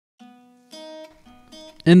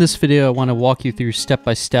In this video, I want to walk you through step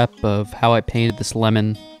by step of how I painted this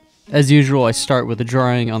lemon. As usual, I start with a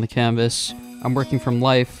drawing on the canvas. I'm working from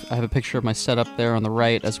life. I have a picture of my setup there on the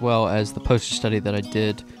right, as well as the poster study that I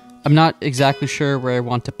did. I'm not exactly sure where I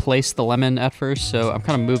want to place the lemon at first, so I'm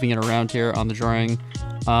kind of moving it around here on the drawing.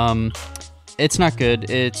 It's not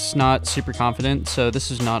good. It's not super confident, so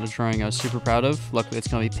this is not a drawing I was super proud of. Luckily, it's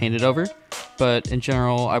going to be painted over. But in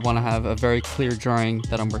general, I want to have a very clear drawing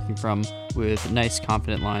that I'm working from with nice,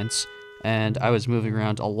 confident lines. And I was moving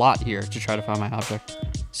around a lot here to try to find my object.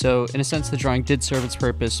 So in a sense, the drawing did serve its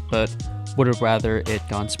purpose, but would have rather it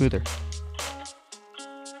gone smoother.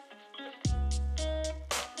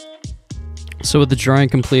 So with the drawing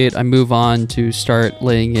complete, I move on to start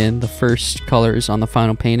laying in the first colors on the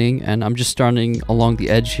final painting, and I'm just starting along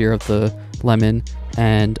the edge here of the lemon,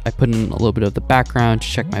 and I put in a little bit of the background to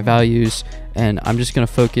check my values, and I'm just going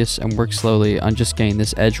to focus and work slowly on just getting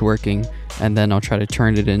this edge working, and then I'll try to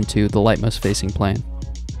turn it into the lightmost facing plane.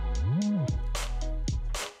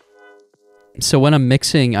 So when I'm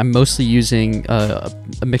mixing, I'm mostly using a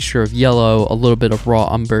mixture of yellow, a little bit of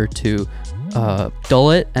raw umber to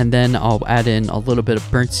dull it, and then I'll add in a little bit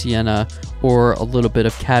of burnt sienna or a little bit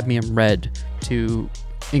of cadmium red to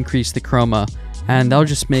increase the chroma, and that'll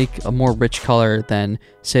just make a more rich color than,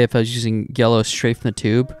 say, if I was using yellow straight from the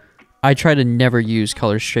tube. I try to never use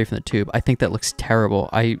colors straight from the tube. I think that looks terrible.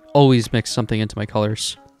 I always mix something into my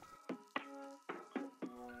colors.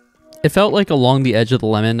 It felt like along the edge of the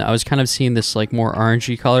lemon, I was kind of seeing this like more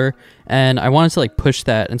orangey color, and I wanted to like push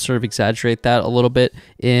that and sort of exaggerate that a little bit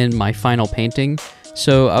in my final painting.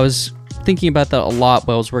 So I was thinking about that a lot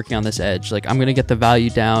while I was working on this edge. Like, I'm going to get the value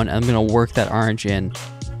down and I'm going to work that orange in.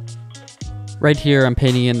 Right here, I'm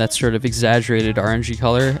painting in that sort of exaggerated orangey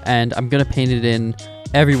color, and I'm going to paint it in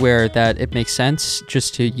everywhere that it makes sense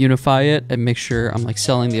just to unify it and make sure I'm like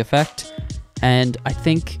selling the effect. And I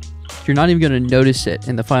think you're not even going to notice it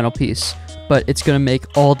in the final piece, but it's going to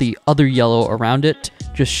make all the other yellow around it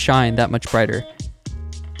just shine that much brighter.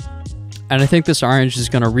 And I think this orange is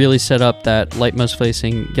going to really set up that lightmost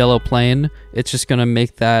facing yellow plane. It's just going to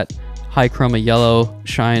make that high chroma yellow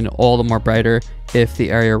shine all the more brighter if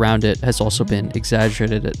the area around it has also been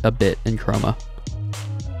exaggerated a bit in chroma.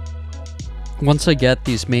 Once I get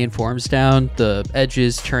these main forms down, the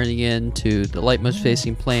edges turning into the lightmost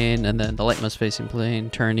facing plane, and then the lightmost facing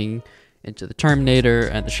plane turning into the Terminator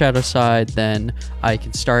and the shadow side, then I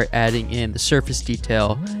can start adding in the surface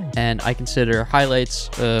detail. And I consider highlights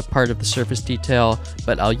part of the surface detail,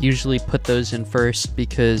 but I'll usually put those in first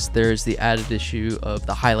because there's the added issue of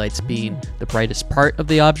the highlights being the brightest part of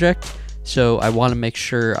the object. So I want to make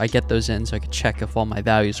sure I get those in so I can check if all my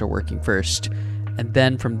values are working first. And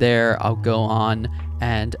then from there, I'll go on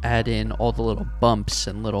and add in all the little bumps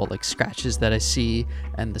and little like scratches that I see,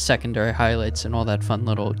 and the secondary highlights and all that fun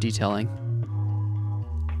little detailing.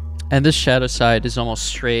 And this shadow side is almost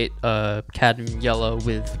straight cadmium yellow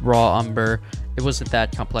with raw umber. It wasn't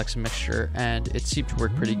that complex a mixture, and it seemed to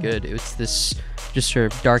work pretty good. It was this just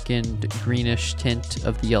sort of darkened greenish tint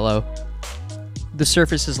of the yellow. The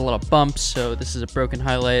surface is a little bump, so this is a broken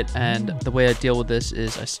highlight, and the way I deal with this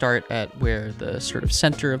is I start at where the sort of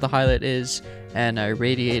center of the highlight is, and I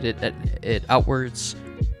radiate it outwards.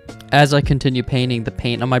 As I continue painting, the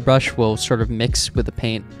paint on my brush will sort of mix with the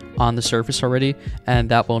paint on the surface already, and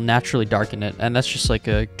that will naturally darken it, and that's just like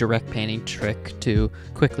a direct painting trick to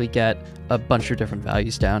quickly get a bunch of different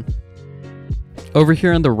values down. Over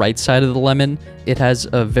here on the right side of the lemon, it has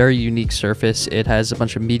a very unique surface. It has a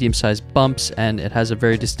bunch of medium-sized bumps, and it has a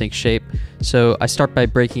very distinct shape. So I start by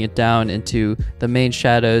breaking it down into the main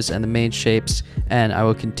shadows and the main shapes, and I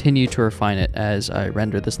will continue to refine it as I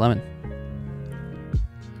render this lemon.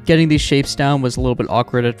 Getting these shapes down was a little bit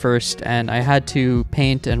awkward at first, and I had to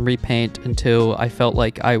paint and repaint until I felt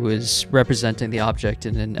like I was representing the object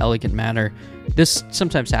in an elegant manner. This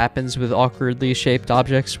sometimes happens with awkwardly shaped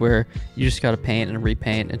objects where you just gotta paint and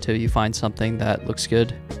repaint until you find something that looks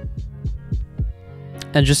good.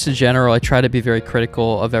 And just in general, I try to be very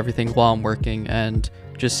critical of everything while I'm working, and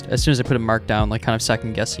just as soon as I put a mark down, like kind of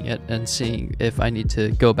second guessing it and seeing if I need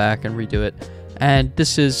to go back and redo it. And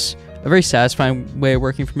this is a very satisfying way of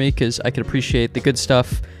working for me because I can appreciate the good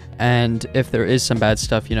stuff, and if there is some bad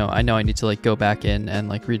stuff, you know I need to like go back in and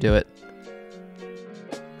like redo it.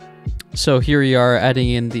 So here we are adding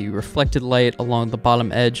in the reflected light along the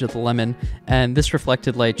bottom edge of the lemon, and this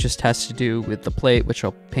reflected light just has to do with the plate, which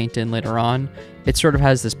I'll paint in later on. It sort of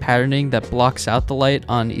has this patterning that blocks out the light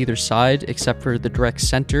on either side except for the direct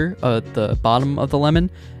center of the bottom of the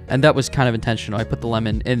lemon, and that was kind of intentional. I put the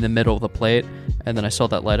lemon in the middle of the plate, and then I saw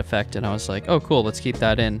that light effect and I was like, oh cool, let's keep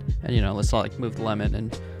that in, and let's not like move the lemon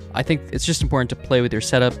and I think it's just important to play with your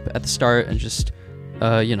setup at the start and just,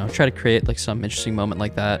 you know, try to create like some interesting moment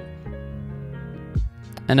like that.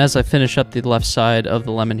 And as I finish up the left side of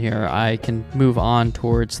the lemon here, I can move on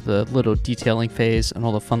towards the little detailing phase and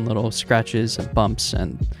all the fun little scratches and bumps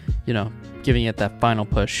and, you know, giving it that final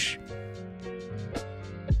push.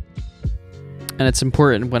 And it's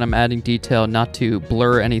important when I'm adding detail not to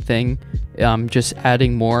blur anything. I'm just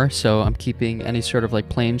adding more, so I'm keeping any sort of like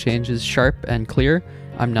plane changes sharp and clear.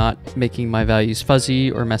 I'm not making my values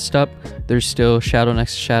fuzzy or messed up. There's still shadow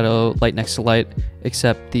next to shadow, light next to light,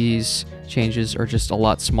 except these changes are just a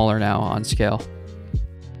lot smaller now on scale.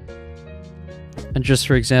 And just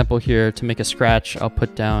for example here, to make a scratch, I'll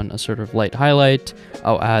put down a sort of light highlight,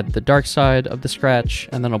 I'll add the dark side of the scratch,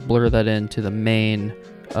 and then I'll blur that into the main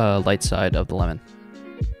light side of the lemon.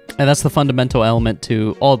 And that's the fundamental element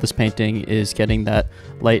to all of this painting, is getting that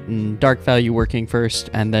light and dark value working first,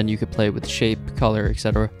 and then you could play with shape, color,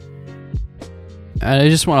 etc. And I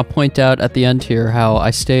just want to point out at the end here how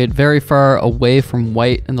I stayed very far away from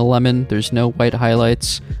white in the lemon. There's no white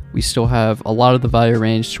highlights. We still have a lot of the value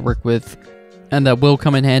range to work with, and that will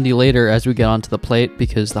come in handy later as we get onto the plate,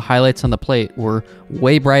 because the highlights on the plate were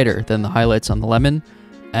way brighter than the highlights on the lemon.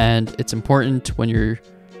 And it's important when you're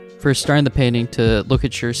first starting the painting to look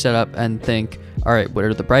at your setup and think, all right, what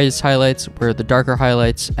are the brightest highlights, where are the darker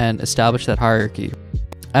highlights, and establish that hierarchy.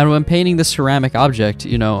 And when painting the ceramic object,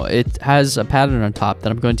 you know, it has a pattern on top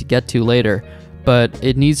that I'm going to get to later, but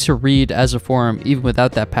it needs to read as a form even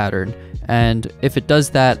without that pattern. And if it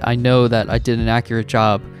does that, I know that I did an accurate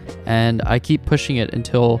job, and I keep pushing it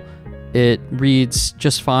until it reads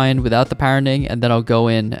just fine without the patterning, and then I'll go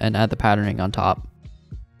in and add the patterning on top.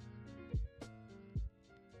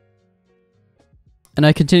 And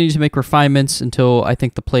I continue to make refinements until I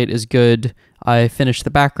think the plate is good. I finish the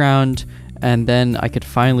background, and then I could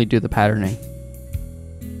finally do the patterning.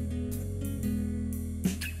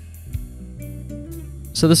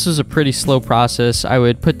 So this was a pretty slow process. I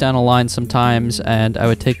would put down a line sometimes, and I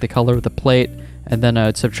would take the color of the plate, and then I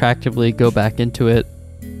would subtractively go back into it.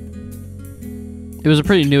 It was a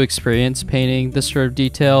pretty new experience painting this sort of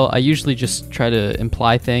detail. I usually just try to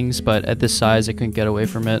imply things, but at this size I couldn't get away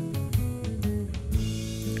from it.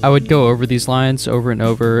 I would go over these lines over and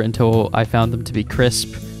over until I found them to be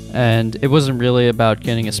crisp, and it wasn't really about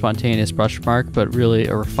getting a spontaneous brush mark, but really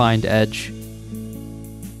a refined edge.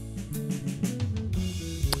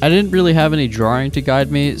 I didn't really have any drawing to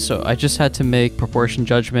guide me, so I just had to make proportion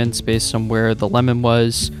judgments based on where the lemon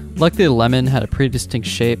was. Luckily the lemon had a pretty distinct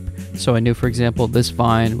shape, so I knew, for example, this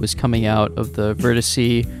vine was coming out of the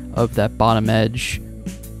vertice of that bottom edge.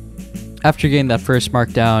 After getting that first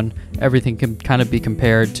mark down, everything can kind of be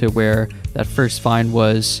compared to where that first vine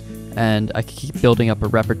was, and I could keep building up a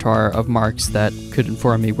repertoire of marks that could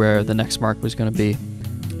inform me where the next mark was going to be.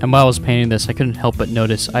 And while I was painting this, I couldn't help but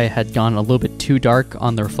notice I had gone a little bit too dark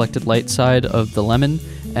on the reflected light side of the lemon,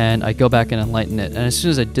 and I go back and enlighten it. And as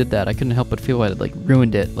soon as I did that, I couldn't help but feel I had like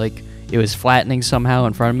ruined it, like it was flattening somehow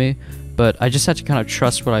in front of me. But I just had to kind of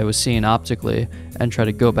trust what I was seeing optically and try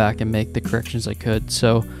to go back and make the corrections I could.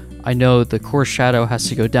 So I know the core shadow has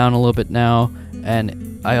to go down a little bit now,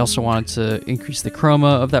 and I also wanted to increase the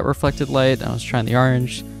chroma of that reflected light, and I was trying the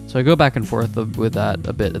orange, so I go back and forth with that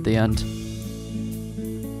a bit at the end.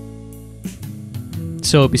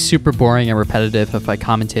 So it'd be super boring and repetitive if I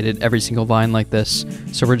commentated every single vine like this,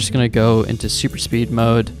 so we're just going to go into super speed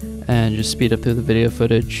mode and just speed up through the video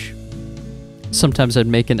footage. Sometimes I'd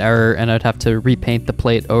make an error and I'd have to repaint the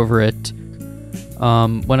plate over it.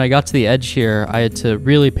 When I got to the edge here, I had to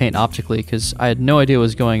really paint optically because I had no idea what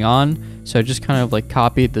was going on, so I just kind of like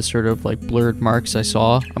copied the sort of like blurred marks I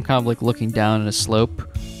saw. I'm kind of like looking down in a slope.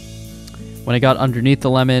 When I got underneath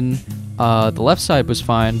the lemon, the left side was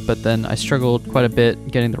fine, but then I struggled quite a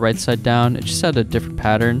bit getting the right side down. It just had a different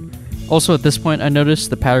pattern. Also at this point I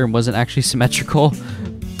noticed the pattern wasn't actually symmetrical,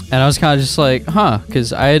 and I was kind of just like, huh,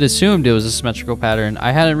 because I had assumed it was a symmetrical pattern.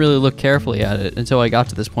 I hadn't really looked carefully at it until I got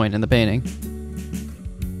to this point in the painting.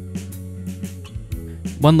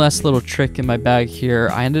 One last little trick in my bag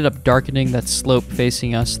here, I ended up darkening that slope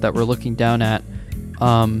facing us that we're looking down at.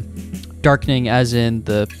 Darkening as in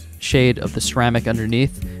the shade of the ceramic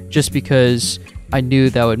underneath, just because I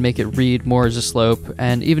knew that would make it read more as a slope,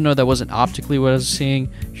 and even though that wasn't optically what I was seeing,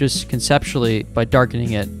 just conceptually, by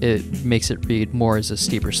darkening it, it makes it read more as a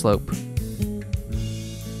steeper slope.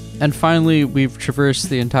 And finally, we've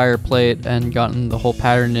traversed the entire plate and gotten the whole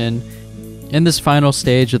pattern in. In this final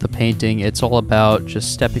stage of the painting, it's all about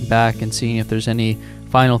just stepping back and seeing if there's any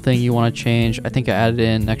final thing you want to change. I think I added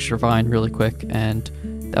in an extra vine really quick, and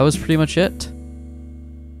that was pretty much it.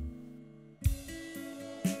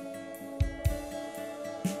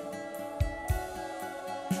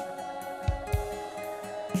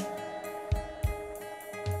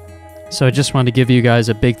 So I just wanted to give you guys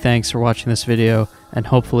a big thanks for watching this video, and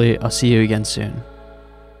hopefully I'll see you again soon.